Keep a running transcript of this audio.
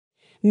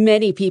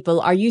Many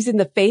people are using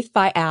the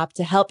FaithFi app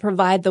to help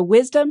provide the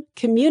wisdom,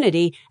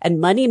 community,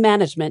 and money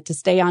management to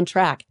stay on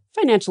track,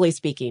 financially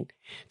speaking.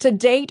 To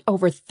date,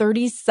 over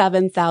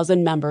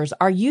 37,000 members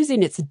are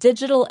using its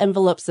digital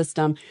envelope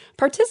system,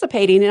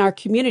 participating in our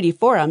community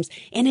forums,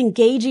 and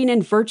engaging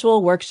in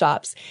virtual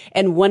workshops.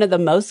 And one of the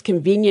most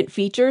convenient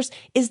features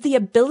is the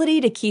ability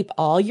to keep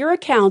all your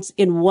accounts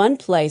in one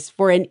place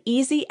for an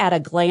easy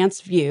at-a-glance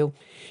view.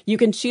 You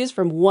can choose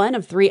from one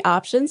of three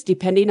options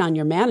depending on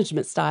your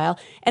management style,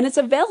 and it's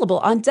available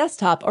on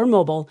desktop or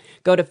mobile.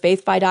 Go to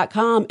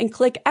faithfi.com and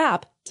click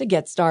App to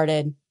get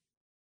started.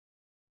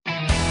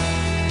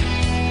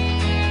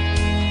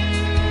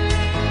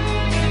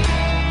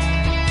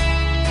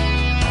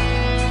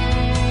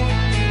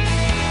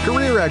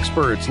 Career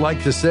experts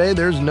like to say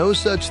there's no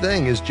such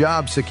thing as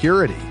job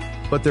security,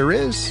 but there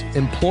is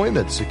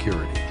employment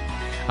security.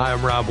 Hi,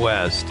 I'm Rob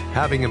West.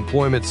 Having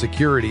employment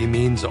security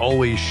means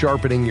always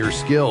sharpening your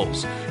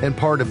skills, and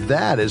part of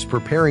that is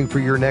preparing for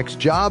your next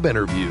job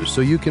interview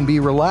so you can be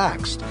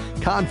relaxed,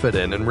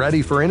 confident, and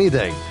ready for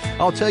anything.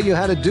 I'll tell you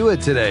how to do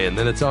it today, and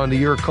then it's on to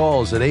your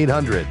calls at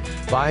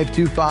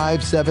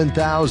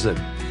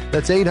 800-525-7000.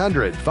 That's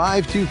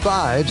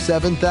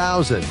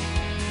 800-525-7000.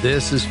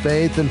 This is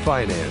Faith and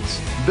Finance,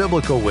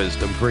 biblical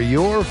wisdom for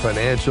your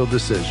financial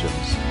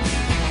decisions.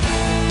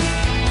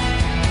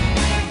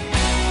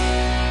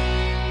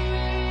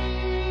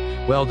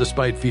 Well,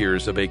 despite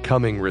fears of a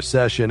coming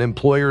recession,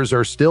 employers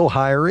are still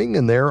hiring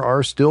and there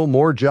are still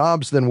more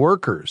jobs than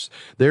workers.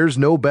 There's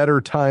no better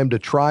time to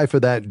try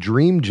for that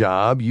dream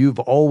job you've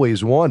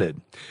always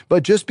wanted.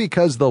 But just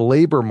because the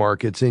labor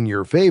market's in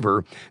your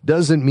favor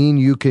doesn't mean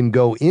you can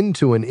go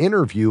into an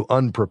interview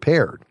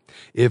unprepared.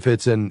 If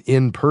it's an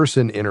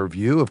in-person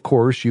interview, of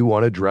course, you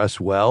want to dress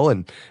well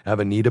and have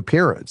a neat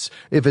appearance.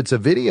 If it's a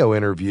video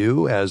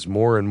interview, as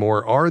more and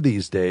more are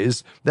these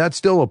days, that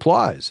still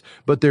applies.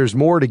 But there's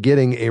more to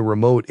getting a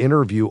remote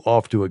interview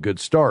off to a good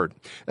start.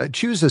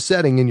 Choose a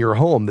setting in your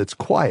home that's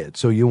quiet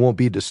so you won't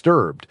be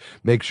disturbed.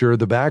 Make sure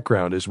the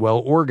background is well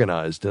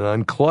organized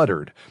and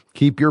uncluttered.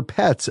 Keep your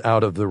pets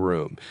out of the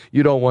room.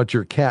 You don't want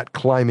your cat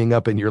climbing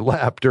up in your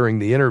lap during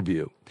the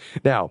interview.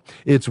 Now,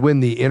 it's when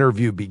the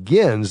interview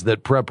begins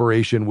that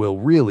preparation will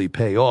really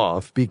pay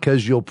off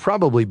because you'll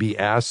probably be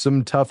asked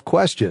some tough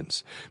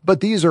questions. But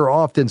these are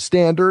often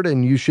standard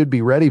and you should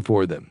be ready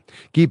for them.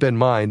 Keep in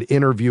mind,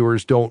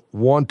 interviewers don't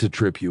want to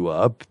trip you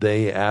up.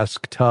 They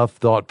ask tough,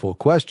 thoughtful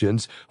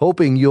questions,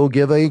 hoping you'll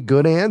give a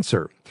good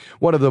answer.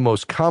 One of the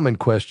most common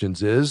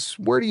questions is,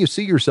 where do you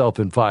see yourself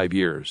in 5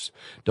 years?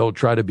 Don't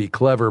try to be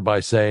clever by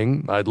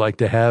saying, I'd like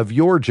to have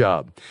your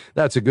job.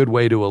 That's a good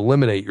way to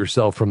eliminate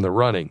yourself from the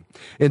running.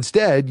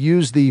 Instead,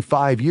 use the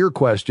 5-year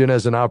question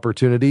as an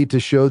opportunity to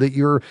show that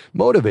you're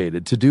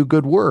motivated to do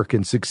good work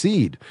and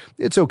succeed.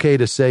 It's okay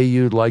to say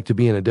you'd like to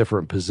be in a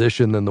different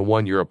position than the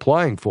one you're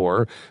applying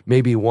for,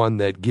 maybe one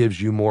that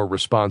gives you more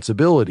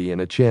responsibility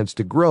and a chance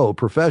to grow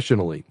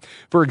professionally.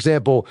 For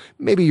example,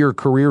 maybe your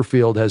career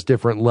field has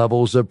different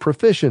levels of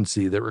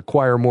proficiency that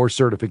require more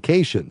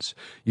certifications.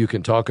 You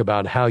can talk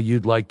about how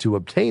you'd like to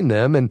obtain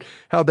them and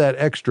how that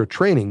extra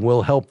training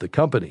will help the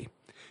company.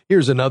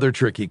 Here's another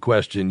tricky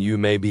question you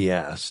may be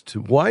asked.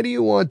 Why do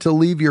you want to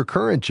leave your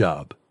current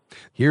job?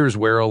 Here's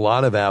where a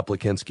lot of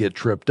applicants get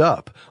tripped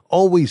up.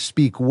 Always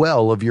speak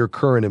well of your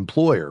current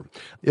employer.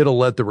 It'll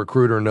let the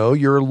recruiter know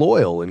you're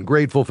loyal and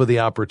grateful for the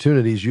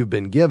opportunities you've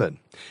been given.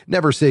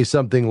 Never say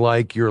something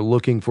like you're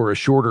looking for a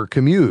shorter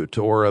commute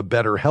or a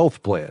better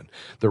health plan.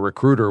 The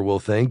recruiter will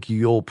think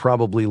you'll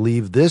probably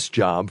leave this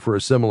job for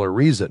a similar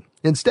reason.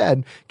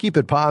 Instead, keep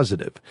it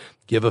positive.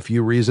 Give a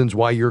few reasons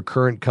why your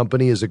current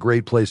company is a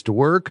great place to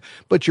work,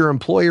 but your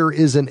employer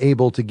isn't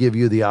able to give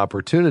you the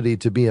opportunity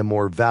to be a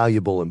more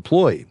valuable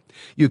employee.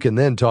 You can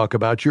then talk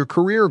about your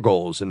career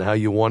goals and how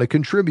you want to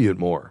contribute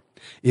more.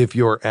 If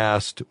you're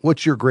asked,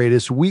 what's your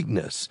greatest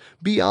weakness?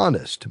 Be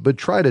honest, but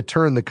try to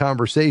turn the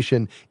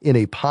conversation in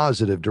a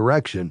positive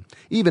direction,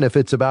 even if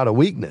it's about a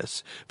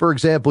weakness. For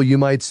example, you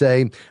might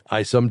say,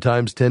 I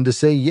sometimes tend to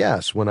say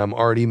yes when I'm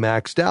already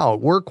maxed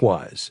out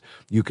work-wise.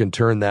 You can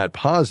turn that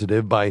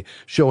positive by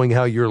showing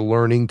how you're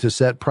learning to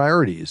set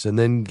priorities and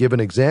then give an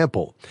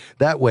example.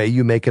 That way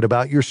you make it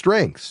about your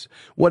strengths.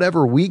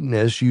 Whatever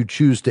weakness you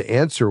choose to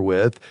answer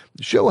with,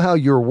 show how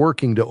you're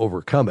working to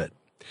overcome it.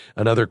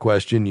 Another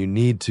question you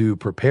need to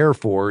prepare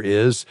for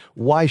is,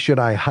 why should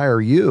I hire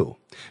you?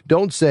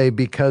 Don't say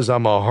because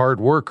I'm a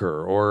hard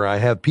worker or I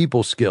have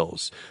people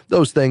skills.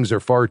 Those things are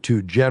far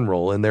too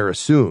general and they're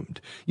assumed.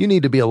 You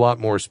need to be a lot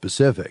more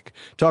specific.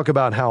 Talk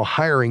about how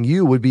hiring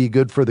you would be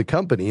good for the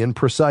company in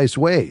precise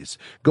ways.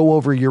 Go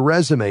over your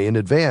resume in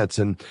advance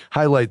and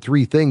highlight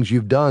 3 things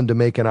you've done to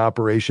make an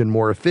operation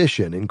more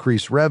efficient,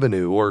 increase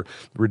revenue, or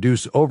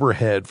reduce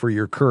overhead for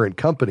your current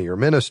company or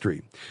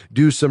ministry.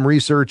 Do some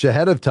research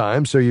ahead of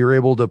time so you're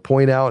able to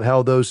point out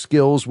how those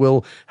skills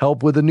will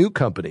help with a new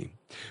company.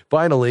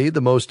 Finally,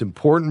 the most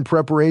important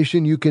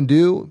preparation you can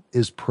do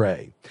is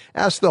pray.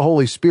 Ask the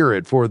Holy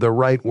Spirit for the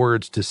right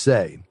words to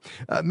say.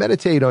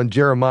 Meditate on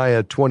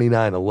Jeremiah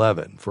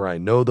 29:11. For I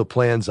know the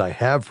plans I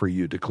have for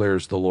you,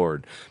 declares the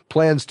Lord.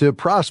 Plans to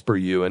prosper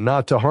you and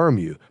not to harm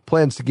you.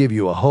 Plans to give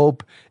you a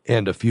hope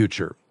and a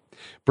future.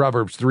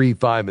 Proverbs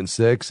 3:5 and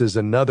 6 is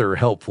another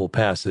helpful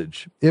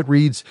passage. It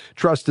reads,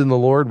 "Trust in the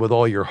Lord with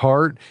all your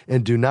heart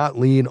and do not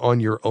lean on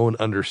your own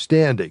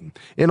understanding.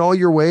 In all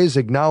your ways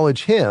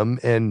acknowledge Him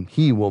and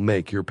He will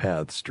make your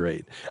path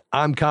straight."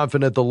 I'm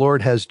confident the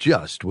Lord has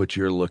just what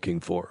you're looking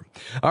for.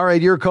 All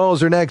right, your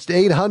calls are next.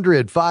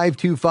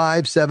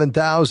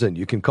 800-525-7000.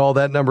 You can call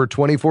that number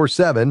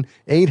 24/7,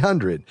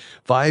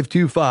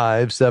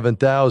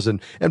 800-525-7000.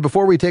 And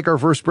before we take our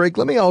first break,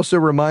 let me also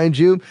remind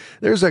you,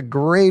 there's a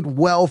great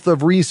wealth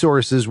of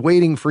resources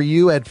waiting for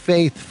you at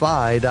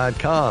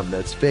faithfi.com.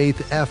 That's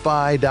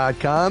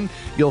faithfi.com.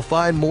 You'll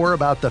find more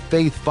about the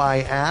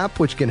FaithFi app,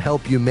 which can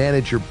help you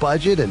manage your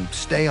budget and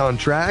stay on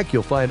track.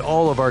 You'll find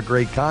all of our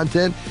great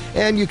content,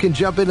 and you can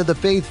jump into the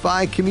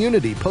FaithFi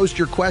community, post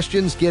your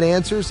questions, get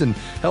answers, and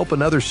help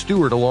another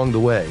steward along the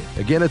way.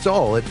 Again, it's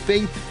all at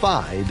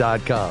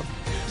faithfi.com.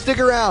 Stick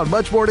around,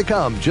 much more to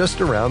come just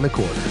around the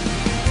corner.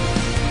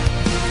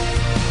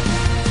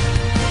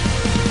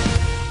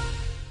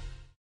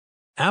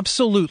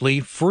 Absolutely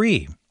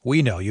free.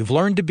 We know you've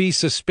learned to be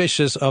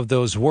suspicious of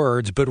those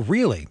words, but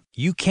really,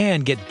 you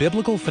can get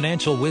biblical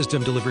financial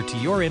wisdom delivered to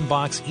your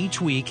inbox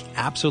each week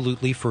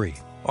absolutely free.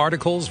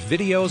 Articles,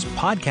 videos,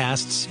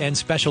 podcasts, and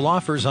special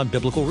offers on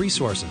biblical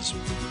resources.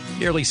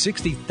 Nearly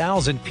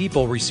 60,000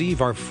 people receive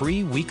our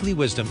free weekly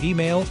wisdom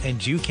email,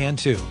 and you can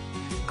too.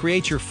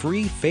 Create your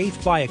free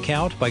FaithFi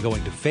account by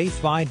going to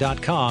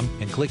faithfi.com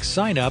and click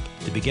Sign Up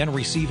to begin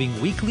receiving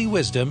weekly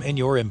wisdom in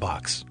your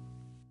inbox.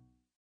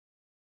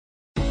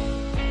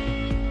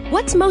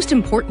 What's most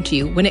important to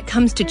you when it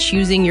comes to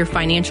choosing your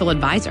financial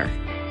advisor?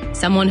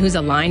 Someone who's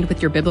aligned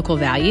with your biblical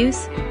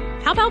values?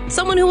 How about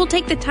someone who will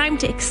take the time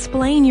to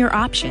explain your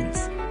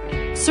options?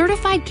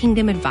 Certified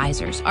Kingdom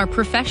Advisors are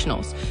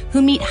professionals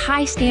who meet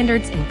high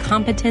standards in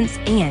competence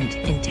and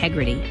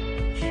integrity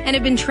and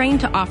have been trained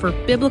to offer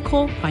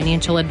biblical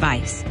financial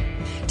advice.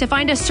 To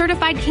find a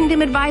Certified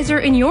Kingdom Advisor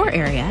in your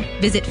area,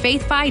 visit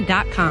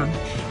faithfi.com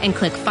and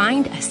click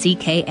Find a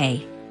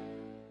CKA.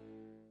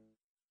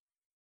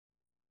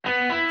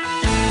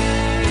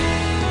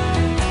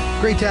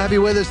 Great to have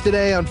you with us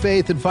today on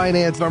Faith and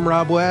Finance. I'm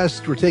Rob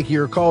West. We're taking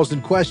your calls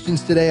and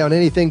questions today on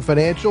anything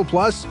financial.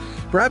 Plus,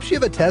 perhaps you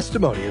have a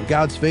testimony of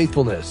God's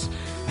faithfulness.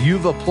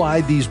 You've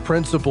applied these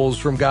principles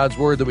from God's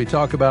Word that we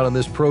talk about on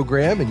this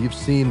program, and you've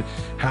seen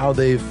how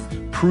they've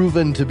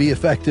proven to be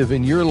effective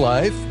in your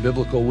life.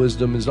 Biblical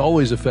wisdom is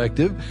always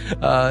effective,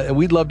 and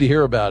we'd love to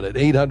hear about it.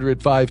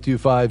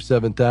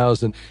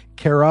 800-525-7000.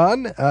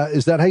 Karen,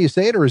 is that how you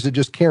say it, or is it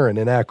just Karen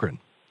in Akron?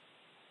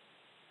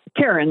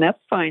 Karen, that's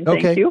fine.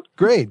 Thank you.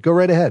 Great. Go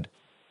right ahead.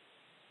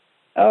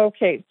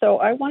 Okay, so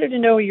I wanted to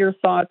know your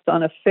thoughts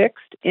on a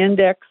fixed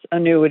index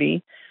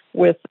annuity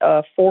with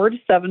 4 to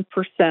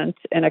 7%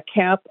 and a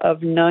cap of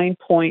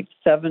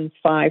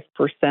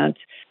 9.75%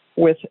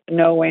 with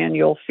no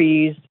annual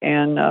fees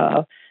and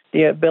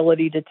the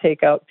ability to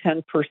take out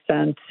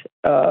 10%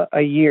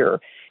 a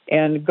year.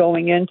 And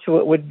going into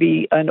it would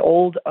be an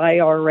old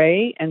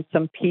IRA and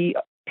some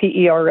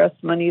PERS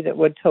money that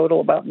would total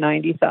about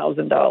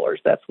 $90,000.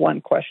 That's one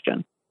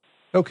question.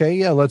 Okay,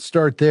 yeah, let's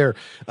start there.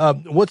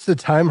 What's the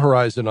time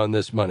horizon on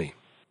this money?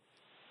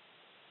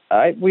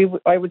 I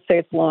would say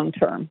it's long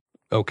term.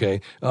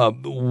 Okay.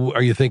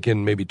 Are you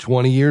thinking maybe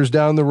 20 years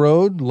down the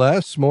road?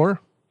 Less?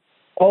 More?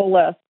 Oh,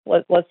 less.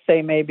 Let's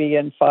say maybe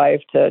in 5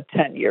 to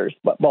 10 years,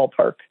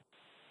 ballpark.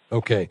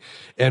 Okay.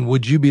 And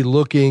would you be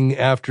looking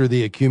after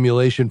the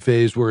accumulation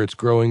phase where it's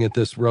growing at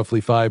this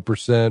roughly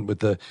 5% with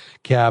the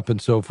cap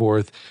and so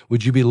forth?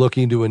 Would you be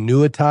looking to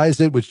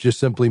annuitize it, which just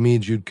simply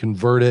means you'd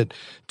convert it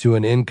to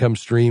an income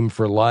stream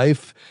for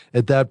life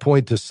at that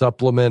point to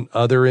supplement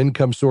other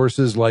income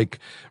sources like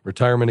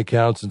retirement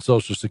accounts and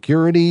Social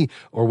Security?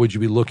 Or would you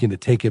be looking to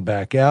take it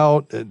back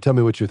out? Tell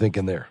me what you're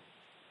thinking there.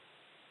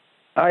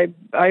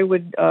 I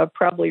would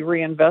probably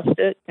reinvest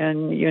it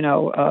and,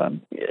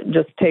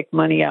 just take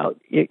money out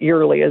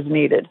yearly as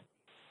needed.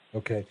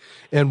 Okay.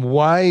 And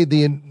why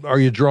are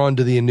you drawn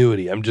to the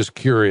annuity? I'm just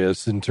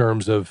curious in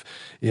terms of,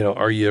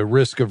 are you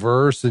risk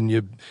averse and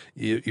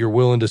you're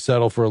willing to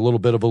settle for a little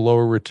bit of a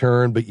lower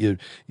return, but you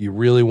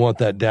really want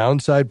that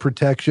downside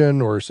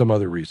protection or some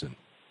other reason?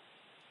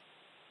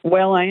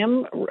 Well, I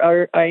am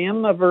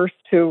averse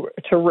to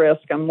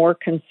risk. I'm more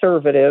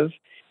conservative.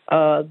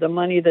 The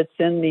money that's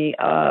in the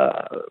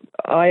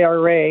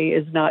IRA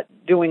is not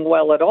doing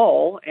well at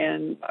all,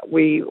 and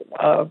we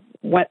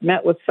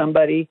met with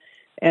somebody,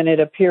 and it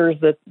appears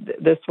that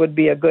this would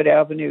be a good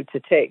avenue to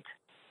take.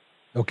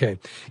 Okay.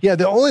 Yeah,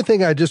 the only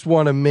thing I just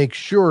want to make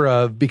sure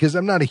of, because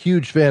I'm not a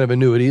huge fan of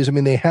annuities. I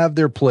mean, they have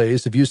their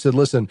place. If you said,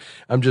 listen,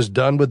 I'm just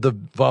done with the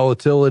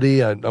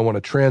volatility. I want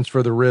to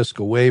transfer the risk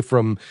away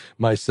from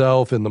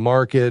myself in the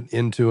market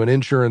into an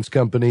insurance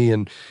company.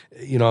 And,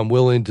 I'm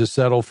willing to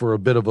settle for a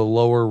bit of a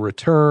lower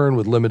return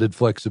with limited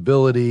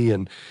flexibility.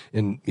 And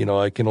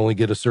I can only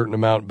get a certain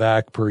amount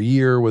back per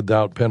year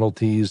without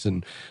penalties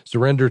and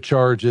surrender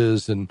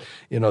charges and,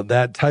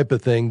 that type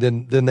of thing.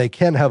 Then they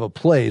can have a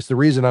place. The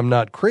reason I'm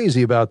not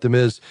crazy about them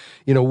is,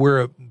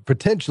 we're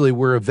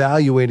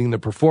evaluating the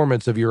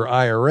performance of your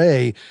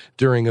IRA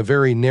during a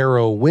very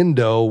narrow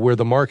window where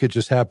the market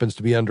just happens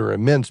to be under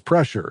immense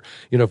pressure.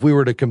 If we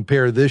were to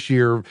compare this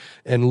year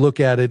and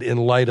look at it in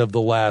light of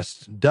the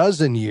last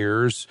dozen years,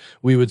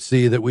 we would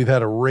see that we've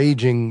had a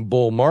raging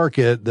bull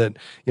market that,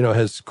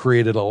 has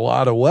created a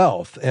lot of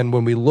wealth. And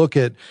when we look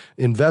at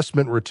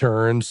investment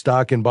returns,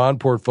 stock and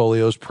bond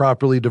portfolios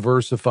properly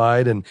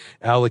diversified and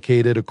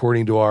allocated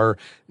according to our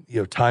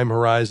time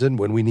horizon,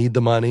 when we need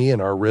the money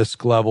and our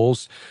risk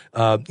levels,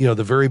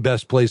 the very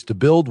best place to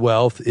build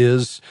wealth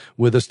is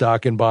with a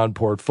stock and bond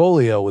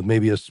portfolio with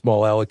maybe a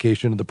small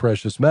allocation of the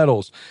precious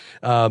metals.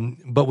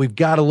 But we've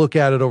got to look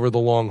at it over the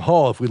long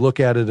haul. If we look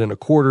at it in a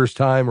quarter's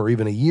time or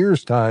even a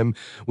year's time,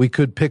 we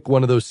could pick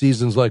one of those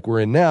seasons like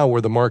we're in now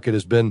where the market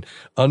has been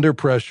under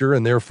pressure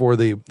and therefore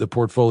the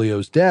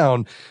portfolio's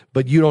down,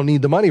 but you don't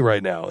need the money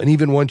right now. And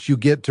even once you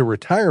get to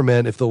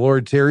retirement, if the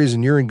Lord tarries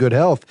and you're in good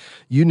health,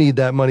 you need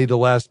that money to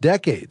last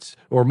decades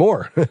or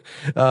more.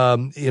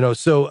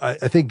 So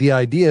I think the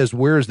idea is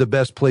where's the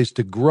best place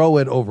to grow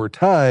it over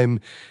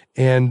time.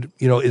 And,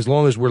 as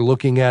long as we're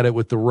looking at it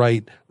with the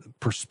right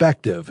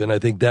perspective. And I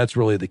think that's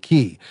really the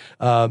key.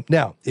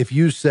 Now, if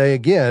you say,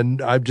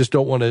 again, I just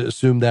don't want to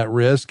assume that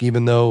risk,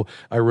 even though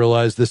I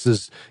realize this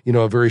is,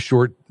 a very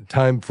short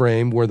time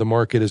frame where the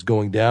market is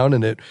going down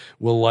and it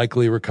will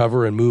likely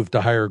recover and move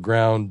to higher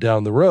ground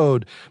down the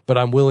road, but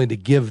I'm willing to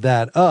give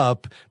that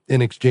up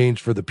in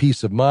exchange for the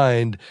peace of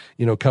mind,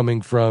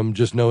 coming from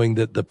just knowing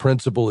that the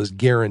principal is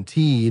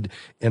guaranteed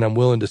and I'm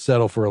willing to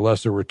settle for a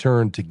lesser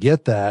return to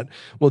get that.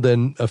 Well,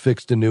 then a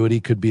fixed annuity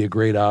could be a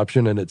great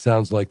option. And it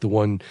sounds like the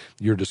one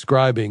you're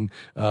describing,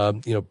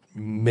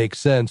 makes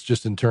sense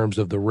just in terms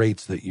of the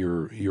rates that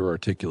you're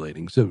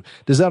articulating. So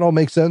does that all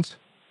make sense?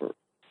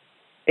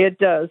 It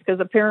does, because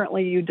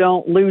apparently you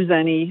don't lose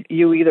any.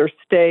 You either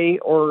stay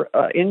or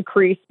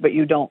increase, but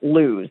you don't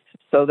lose.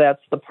 So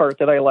that's the part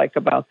that I like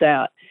about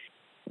that.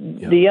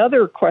 Yeah. The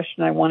other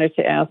question I wanted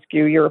to ask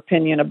you your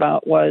opinion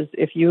about was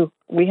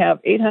we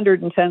have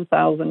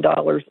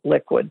 $810,000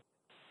 liquid.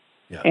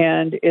 Yeah.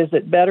 And is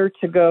it better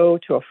to go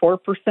to a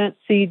 4%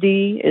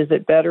 CD? Is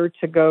it better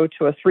to go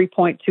to a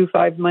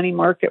 3.25 money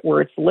market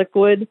where it's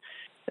liquid?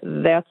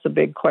 That's a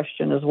big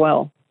question as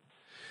well.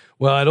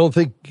 Well, I don't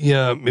think,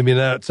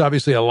 that's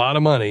obviously a lot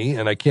of money,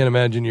 and I can't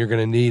imagine you're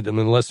going to need,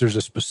 unless there's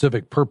a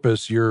specific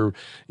purpose you're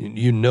going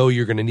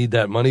to need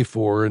that money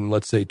for in,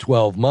 let's say,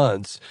 12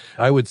 months.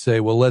 I would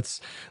say, well,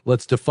 let's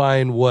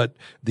define what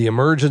the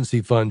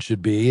emergency fund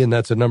should be, and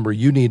that's a number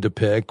you need to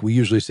pick. We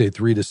usually say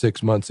 3 to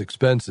 6 months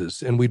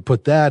expenses, and we'd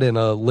put that in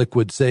a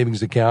liquid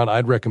savings account.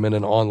 I'd recommend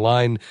an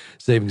online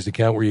savings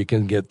account where you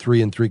can get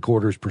 3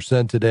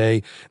 3/4%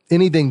 today.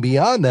 Anything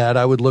beyond that,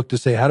 I would look to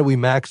say, how do we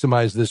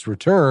maximize this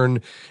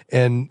return?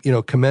 And,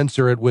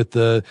 commensurate with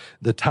the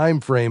time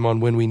frame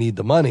on when we need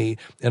the money.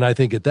 And I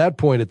think at that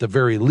point, at the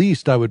very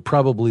least, I would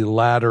probably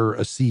ladder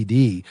a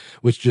CD,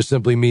 which just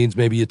simply means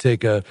maybe you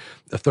take a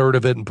third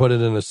of it and put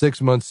it in a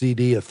 6-month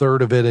CD, a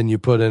third of it and you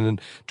put in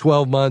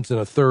 12 months and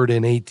a third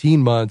in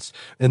 18 months.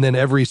 And then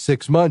every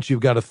 6 months, you've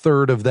got a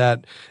third of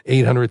that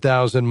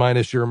 800,000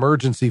 minus your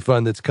emergency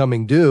fund that's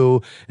coming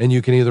due. And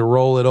you can either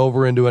roll it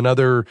over into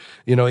another,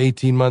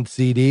 18-month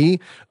CD,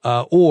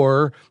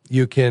 or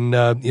you can,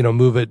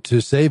 move it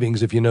to savings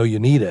if you know you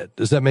need it.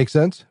 Does that make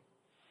sense?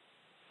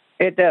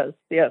 It does,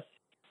 yes.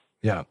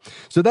 Yeah.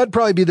 So that'd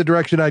probably be the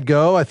direction I'd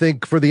go. I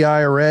think for the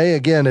IRA,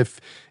 again,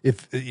 if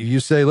you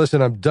say,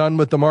 listen, I'm done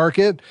with the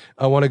market,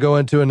 I want to go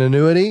into an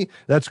annuity,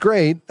 that's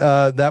great.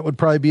 That would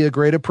probably be a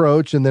great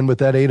approach. And then with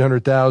that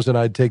 800,000,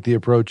 I'd take the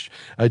approach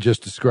I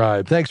just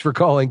described. Thanks for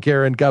calling,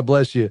 Karen. God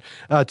bless you.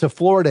 To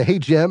Florida. Hey,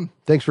 Jim.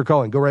 Thanks for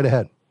calling. Go right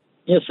ahead.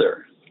 Yes,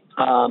 sir.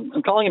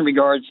 I'm calling in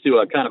regards to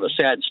a kind of a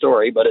sad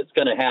story, but it's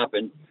going to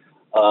happen.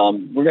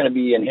 We're going to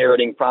be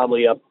inheriting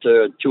probably up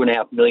to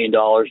 $2.5 million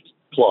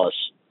plus.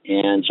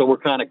 And so we're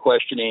kind of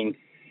questioning.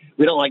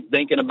 We don't like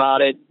thinking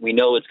about it. We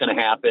know it's going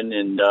to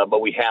happen,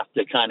 but we have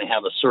to kind of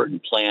have a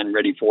certain plan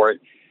ready for it.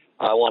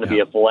 I want to be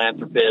a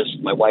philanthropist.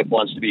 My wife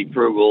wants to be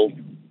frugal.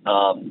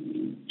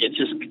 It's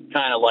just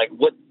kind of like,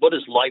 what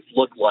does life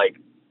look like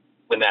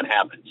when that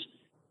happens?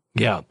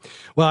 Yeah.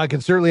 Well, I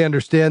can certainly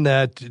understand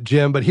that,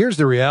 Jim, but here's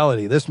the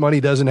reality. This money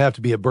doesn't have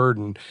to be a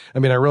burden. I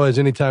mean, I realize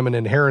anytime an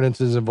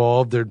inheritance is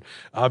involved, there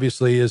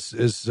obviously is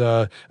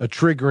a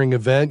triggering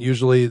event.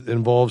 Usually it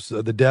involves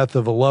the death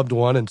of a loved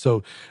one. And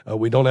so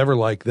we don't ever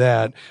like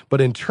that.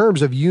 But in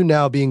terms of you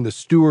now being the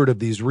steward of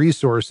these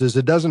resources,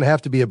 it doesn't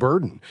have to be a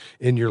burden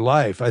in your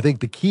life. I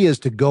think the key is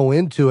to go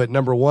into it,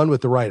 number one,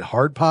 with the right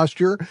heart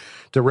posture,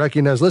 to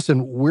recognize,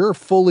 listen, we're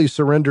fully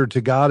surrendered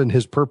to God and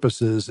his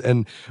purposes.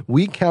 And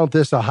we count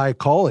this a high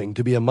calling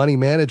to be a money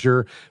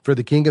manager for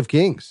the King of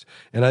Kings.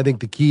 And I think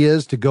the key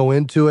is to go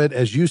into it,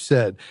 as you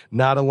said,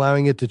 not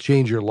allowing it to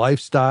change your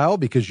lifestyle,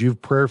 because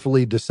you've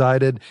prayerfully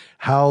decided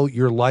how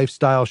your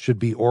lifestyle should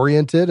be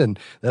oriented. And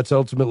that's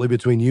ultimately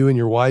between you and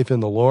your wife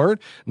and the Lord.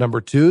 Number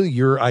two,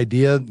 your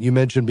idea, you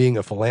mentioned being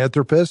a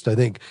philanthropist. I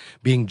think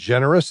being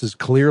generous is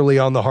clearly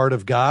on the heart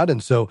of God.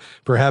 And so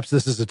perhaps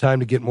this is a time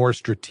to get more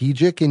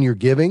strategic in your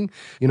giving.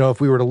 You know, if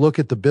we were to look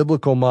at the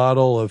biblical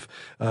model of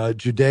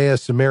Judea,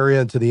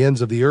 Samaria, and to the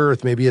ends of the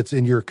earth, maybe it's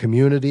in your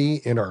community,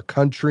 in our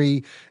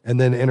country, and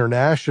then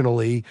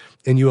internationally,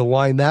 and you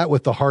align that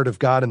with the heart of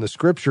God and the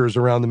scriptures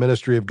around the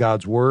ministry of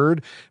God's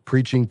word,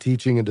 preaching,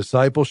 teaching, and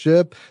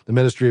discipleship, the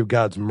ministry of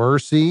God's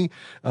mercy,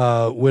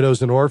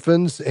 widows and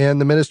orphans,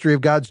 and the ministry of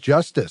God's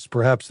justice,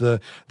 perhaps the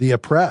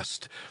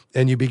oppressed.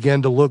 And you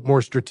begin to look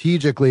more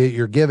strategically at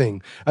your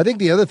giving. I think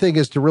the other thing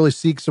is to really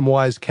seek some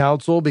wise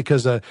counsel,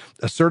 because a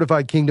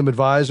certified kingdom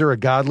advisor, a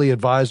godly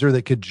advisor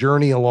that could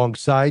journey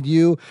alongside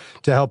you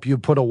to help you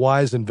put a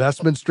wise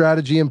investment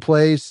strategy in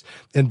place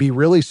and be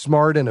really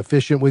smart and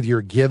efficient with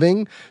your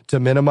giving to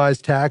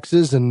minimize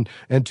taxes and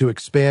to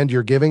expand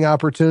your giving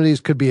opportunities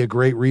could be a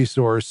great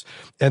resource.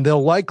 And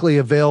they'll likely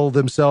avail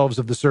themselves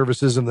of the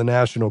services of the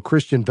National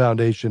Christian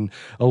Foundation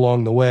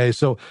along the way.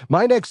 So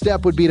my next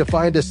step would be to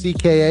find a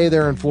CKA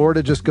there in Florida.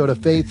 Just go to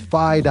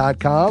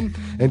faithfi.com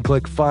and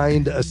click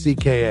Find a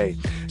CKA.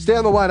 Stay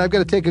on the line. I've got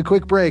to take a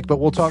quick break, but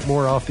we'll talk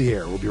more off the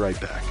air. We'll be right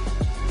back.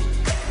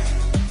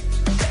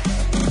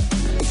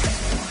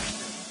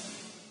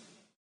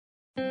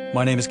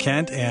 My name is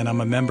Kent, and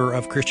I'm a member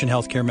of Christian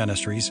Healthcare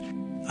Ministries.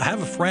 I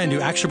have a friend who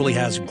actually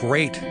has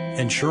great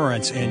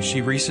insurance, and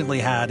she recently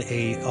had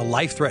a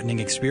life-threatening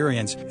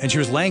experience, and she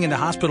was laying in the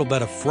hospital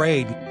bed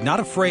afraid, not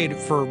afraid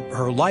for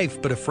her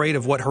life, but afraid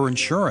of what her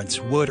insurance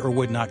would or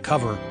would not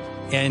cover.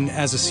 And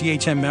as a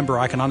CHM member,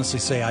 I can honestly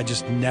say I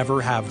just never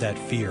have that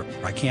fear.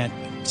 I can't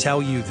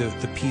tell you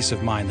the peace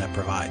of mind that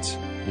provides.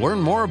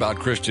 Learn more about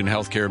Christian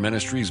Healthcare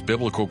Ministries'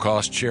 biblical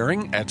cost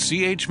sharing at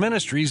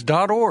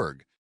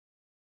chministries.org.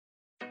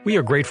 We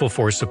are grateful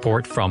for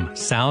support from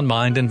Sound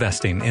Mind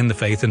Investing in the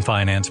Faith and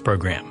Finance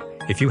program.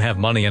 If you have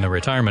money in a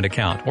retirement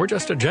account or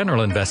just a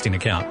general investing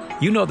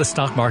account, you know the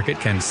stock market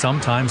can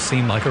sometimes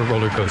seem like a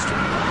roller coaster.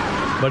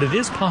 But it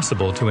is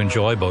possible to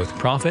enjoy both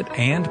profit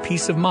and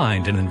peace of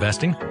mind in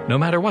investing, no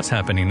matter what's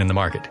happening in the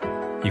market.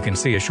 You can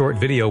see a short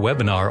video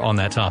webinar on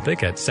that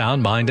topic at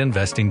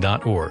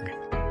soundmindinvesting.org.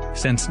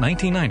 Since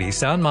 1990,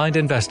 Sound Mind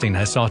Investing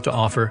has sought to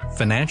offer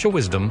financial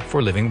wisdom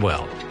for living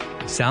well.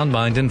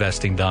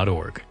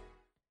 soundmindinvesting.org.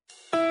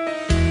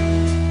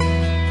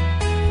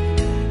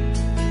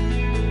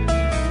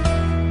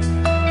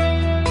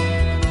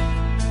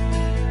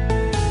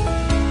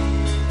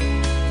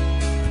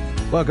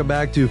 Welcome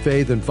back to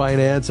Faith and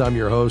Finance. I'm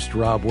your host,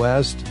 Rob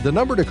West. The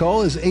number to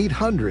call is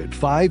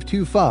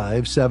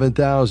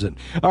 800-525-7000.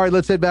 All right,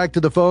 let's head back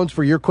to the phones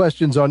for your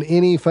questions on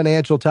any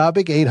financial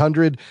topic,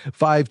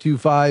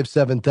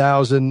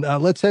 800-525-7000.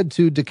 Let's head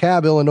to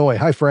DeKalb, Illinois.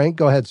 Hi, Frank.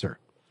 Go ahead, sir.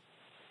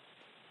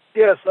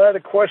 Yes, I had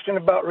a question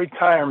about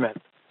retirement.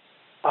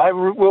 I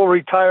will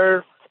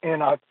retire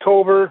in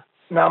October.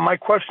 Now, my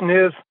question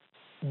is,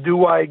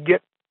 do I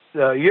get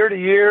year to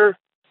year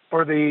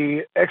for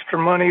the extra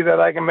money that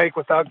I can make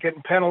without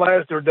getting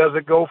penalized, or does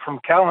it go from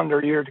calendar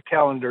year to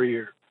calendar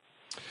year?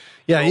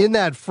 Yeah, in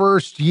that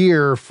first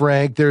year,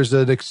 Frank, there's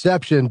an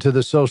exception to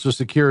the Social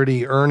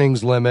Security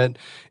earnings limit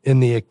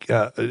in the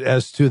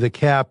as to the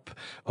cap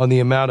on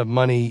the amount of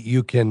money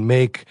you can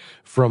make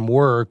from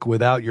work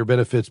without your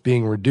benefits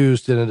being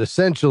reduced, and it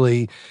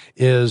essentially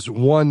is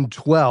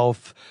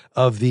 1/12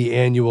 of the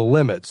annual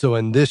limit. So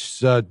in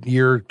this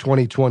year,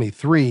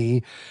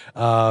 2023,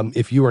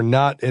 if you are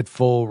not at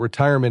full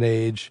retirement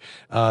age,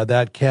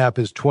 that cap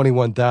is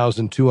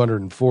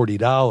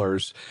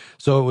 $21,240.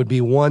 So it would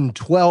be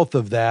 1/12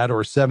 of that,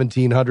 or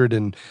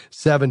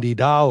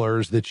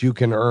 $1,770 that you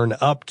can earn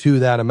up to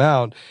that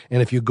amount.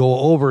 And if you go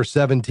over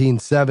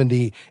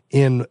 $1,770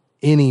 in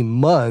any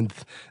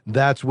month,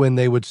 that's when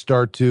they would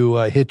start to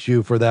hit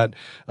you for that,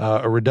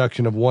 a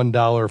reduction of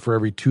 $1 for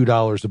every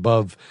 $2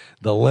 above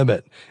the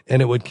limit.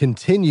 And it would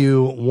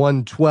continue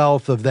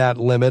 1/12 of that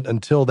limit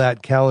until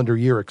that calendar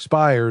year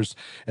expires.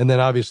 And then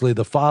obviously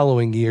the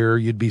following year,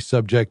 you'd be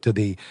subject to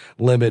the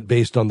limit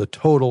based on the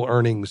total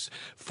earnings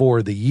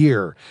for the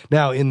year.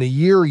 Now, in the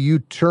year you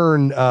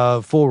turn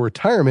full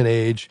retirement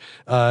age,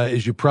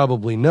 as you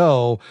probably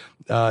know,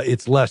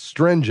 it's less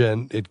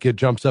stringent. It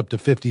jumps up to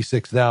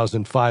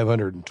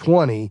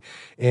 56,520,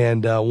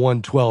 and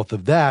 1/12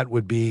 of that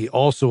would be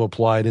also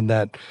applied in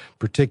that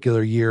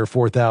particular year,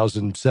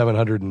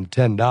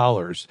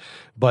 $4,710.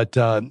 But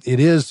it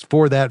is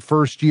for that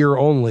first year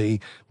only,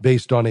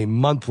 based on a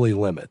monthly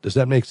limit. Does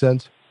that make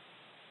sense?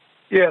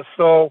 Yes.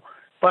 So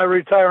if I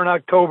retire in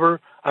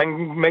October, I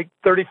can make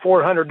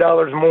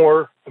 $3,400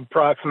 more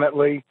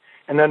approximately,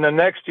 and then the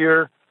next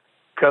year,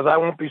 because I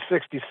won't be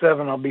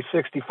 67, I'll be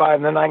 65,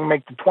 and then I can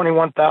make the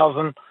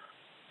 21,000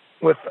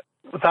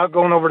 without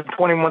going over to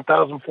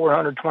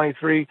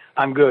 21,423.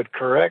 I'm good,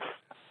 correct?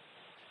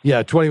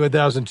 Yeah,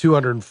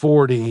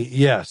 21,240.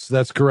 Yes,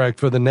 that's correct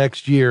for the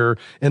next year,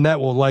 and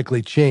that will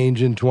likely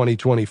change in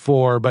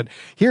 2024. But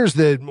here's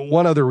the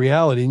one other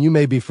reality, and you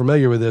may be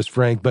familiar with this,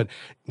 Frank, but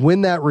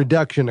when that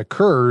reduction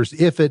occurs,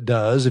 if it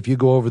does, if you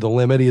go over the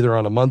limit either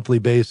on a monthly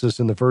basis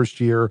in the first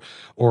year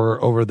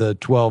or over the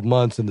 12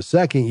 months in the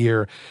second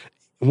year,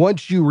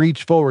 once you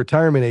reach full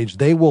retirement age,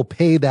 they will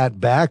pay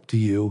that back to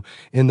you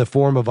in the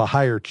form of a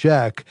higher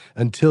check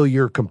until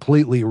you're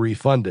completely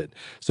refunded.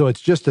 So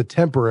it's just a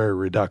temporary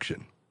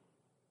reduction.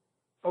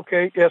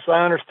 Okay, yes,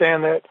 I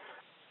understand that.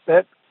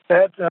 That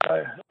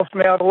helps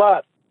me out a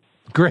lot.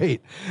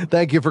 Great.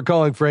 Thank you for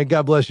calling, Frank.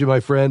 God bless you, my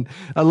friend.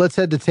 Let's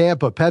head to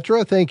Tampa.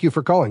 Petra, thank you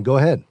for calling. Go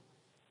ahead.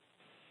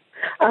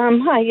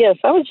 Hi, yes.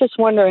 I was just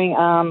wondering,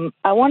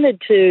 I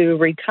wanted to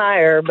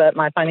retire, but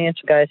my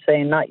financial guy is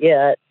saying not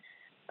yet.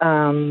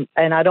 And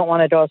I don't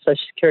want to draw Social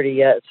Security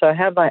yet. So I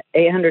have my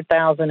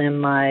 $800,000 in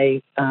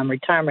my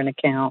retirement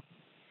account,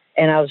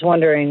 and I was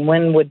wondering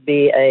when would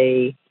be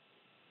a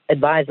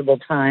advisable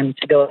time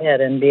to go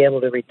ahead and be able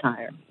to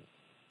retire.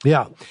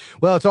 Yeah.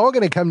 Well, it's all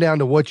going to come down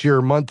to what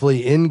your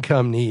monthly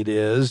income need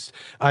is.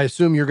 I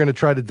assume you're going to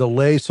try to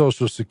delay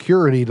Social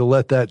Security to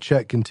let that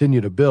check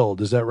continue to build.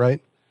 Is that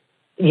right?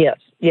 Yes,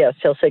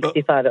 till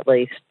 65 at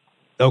least.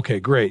 Okay,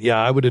 great.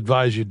 Yeah, I would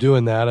advise you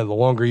doing that. And the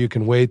longer you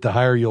can wait, the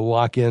higher you'll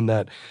lock in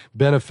that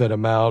benefit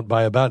amount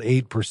by about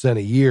 8%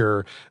 a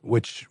year,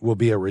 which will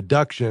be a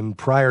reduction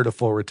prior to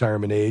full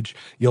retirement age.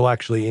 You'll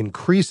actually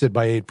increase it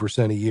by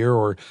 8% a year,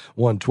 or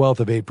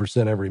 1/12 of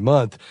 8% every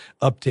month,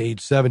 up to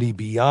age 70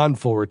 beyond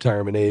full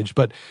retirement age.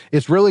 But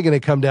it's really going to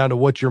come down to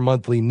what your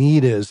monthly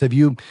need is. Have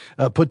you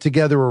put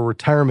together a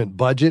retirement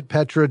budget,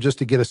 Petra, just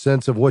to get a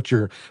sense of what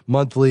your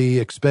monthly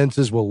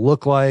expenses will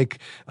look like?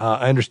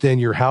 I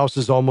understand your house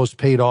is almost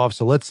paid off.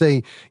 So let's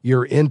say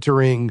you're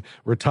entering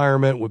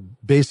retirement with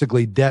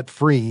basically debt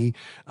free,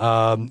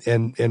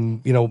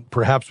 and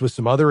perhaps with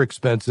some other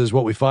expenses.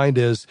 What we find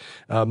is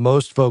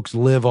most folks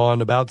live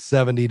on about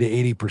 70 to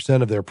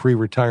 80% of their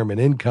pre-retirement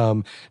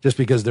income, just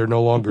because they're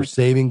no longer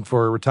saving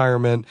for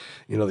retirement.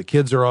 The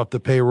kids are off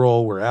the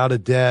payroll. We're out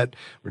of debt.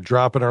 We're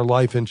dropping our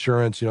life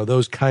insurance.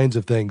 Those kinds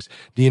of things.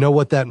 Do you know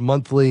what that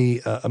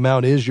monthly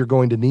amount is you're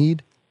going to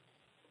need?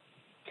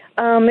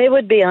 It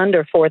would be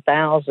under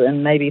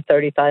 4,000, maybe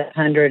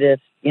 3,500 if,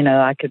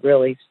 I could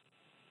really,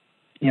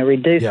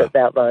 reduce it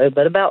that low,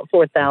 but about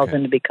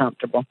 4,000 to be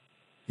comfortable.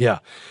 Yeah.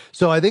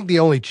 So I think the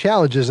only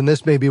challenge is, and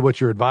this may be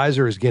what your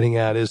advisor is getting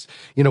at, is,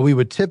 we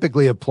would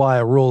typically apply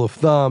a rule of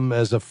thumb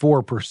as a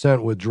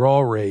 4%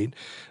 withdrawal rate.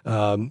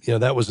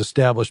 That was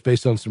established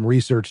based on some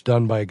research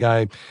done by a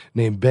guy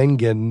named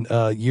Bengen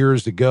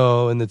years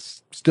ago, and it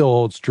still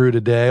holds true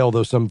today,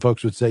 although some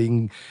folks would say you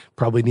can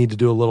probably need to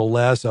do a little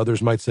less.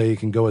 Others might say you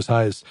can go as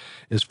high as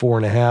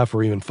 4.5%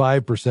 or even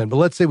 5%. But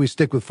let's say we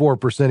stick with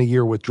 4% a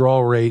year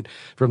withdrawal rate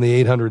from the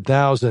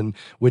 800,000,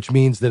 which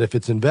means that if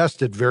it's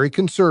invested very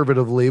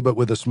conservatively, but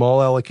with a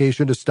small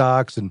allocation to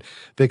stocks and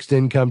fixed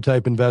income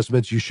type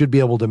investments, you should be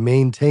able to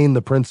maintain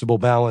the principal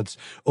balance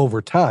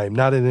over time,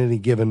 not in any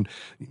given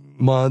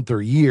month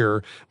or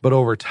year, but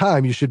over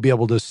time, you should be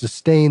able to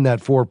sustain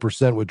that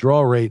 4%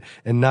 withdrawal rate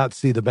and not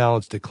see the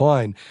balance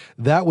decline.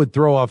 That would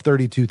throw off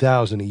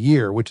 $32,000 a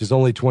year, which is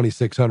only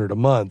 $2,600 a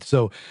month.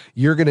 So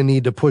you're going to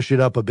need to push it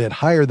up a bit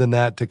higher than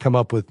that to come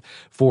up with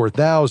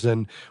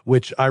 $4,000,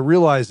 which I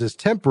realize is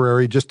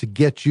temporary just to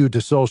get you to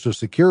Social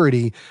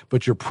Security,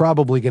 but you're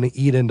probably going to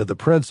eat into the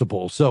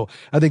principal. So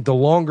I think the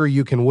longer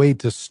you can wait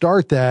to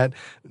start that,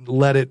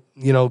 let it,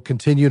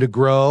 continue to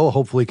grow,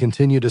 hopefully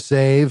continue to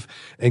save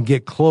and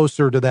get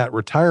closer to that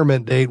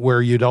retirement date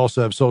where you'd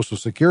also have Social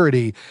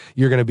Security,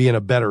 you're going to be in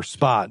a better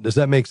spot. Does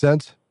that make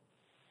sense?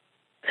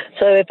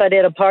 So if I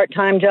did a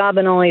part-time job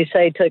and only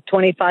say took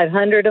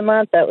 $2,500 a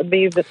month, that would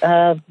be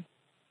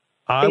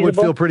I would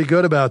feel pretty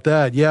good about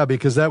that. Yeah,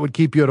 because that would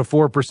keep you at a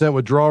 4%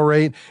 withdrawal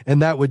rate.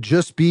 And that would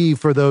just be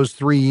for those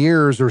 3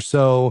 years or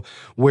so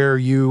where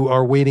you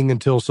are waiting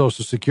until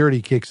Social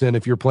Security kicks in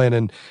if you're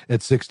planning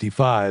at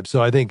 65.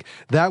 So I think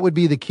that would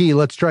be the key.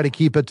 Let's try to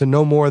keep it to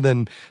no more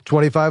than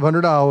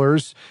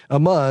 $2,500 a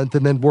month,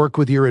 and then work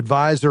with your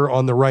advisor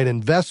on the right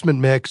investment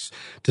mix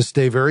to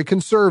stay very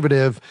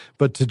conservative,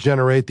 but to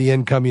generate the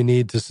income you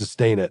need to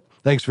sustain it.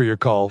 Thanks for your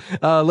call.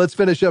 Let's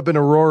finish up in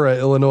Aurora,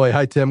 Illinois.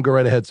 Hi, Tim. Go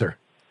right ahead, sir.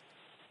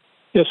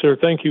 Yes, sir.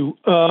 Thank you.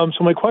 So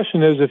my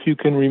question is, if you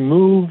can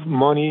remove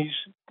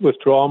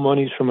withdraw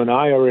monies from an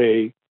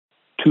IRA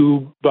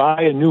to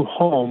buy a new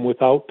home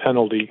without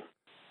penalty,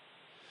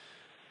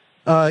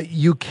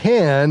 You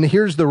can.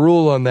 Here's the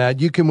rule on that.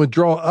 You can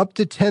withdraw up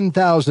to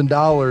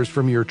 $10,000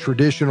 from your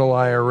traditional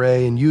IRA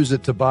and use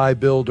it to buy,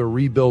 build, or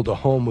rebuild a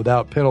home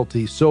without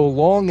penalty, so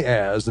long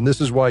as, and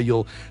this is why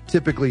you'll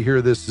typically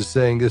hear this as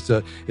saying it's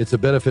a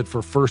benefit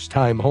for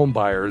first-time home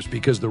buyers,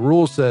 because the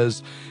rule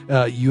says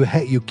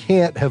you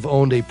can't have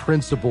owned a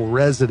principal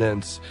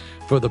residence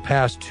for the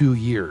past 2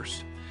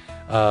 years.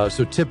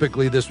 So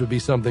typically this would be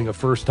something a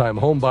first-time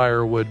home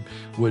buyer would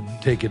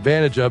take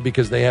advantage of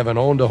because they haven't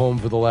owned a home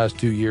for the last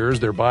 2 years.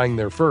 They're buying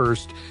their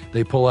first.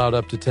 They pull out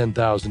up to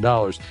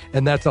 $10,000.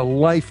 And that's a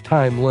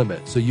lifetime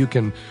limit. So you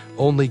can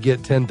only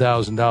get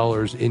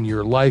 $10,000 in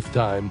your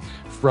lifetime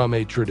from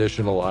a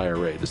traditional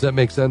IRA. Does that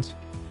make sense?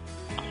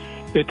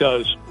 It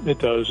does. It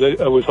does.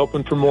 I was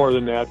hoping for more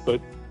than that,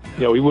 but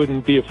we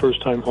wouldn't be a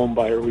first-time home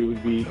buyer. We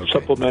would be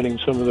supplementing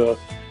some of the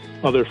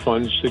other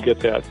funds to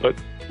get that, but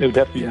it would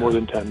have to be more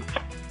than 10.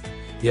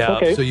 Yeah,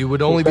 okay. So you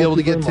would only be able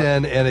to get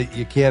 10, and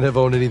you can't have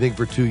owned anything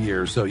for 2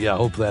 years. So, yeah,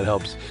 hope that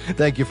helps.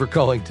 Thank you for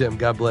calling, Tim.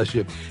 God bless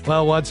you.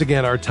 Well, once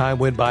again, our time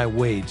went by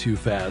way too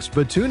fast.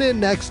 But tune in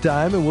next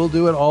time, and we'll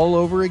do it all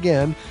over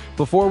again.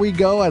 Before we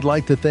go, I'd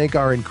like to thank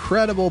our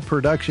incredible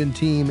production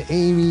team,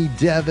 Amy,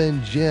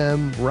 Devin,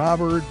 Jim,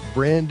 Robert,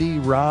 Brandy,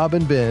 Rob,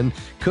 and Ben.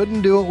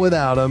 Couldn't do it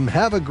without them.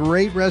 Have a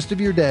great rest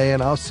of your day,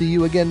 and I'll see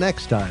you again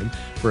next time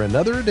for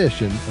another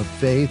edition of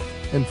Faith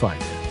and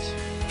Finance.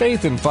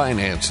 Faith and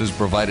Finance is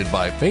provided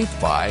by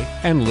FaithFi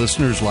and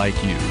listeners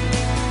like you.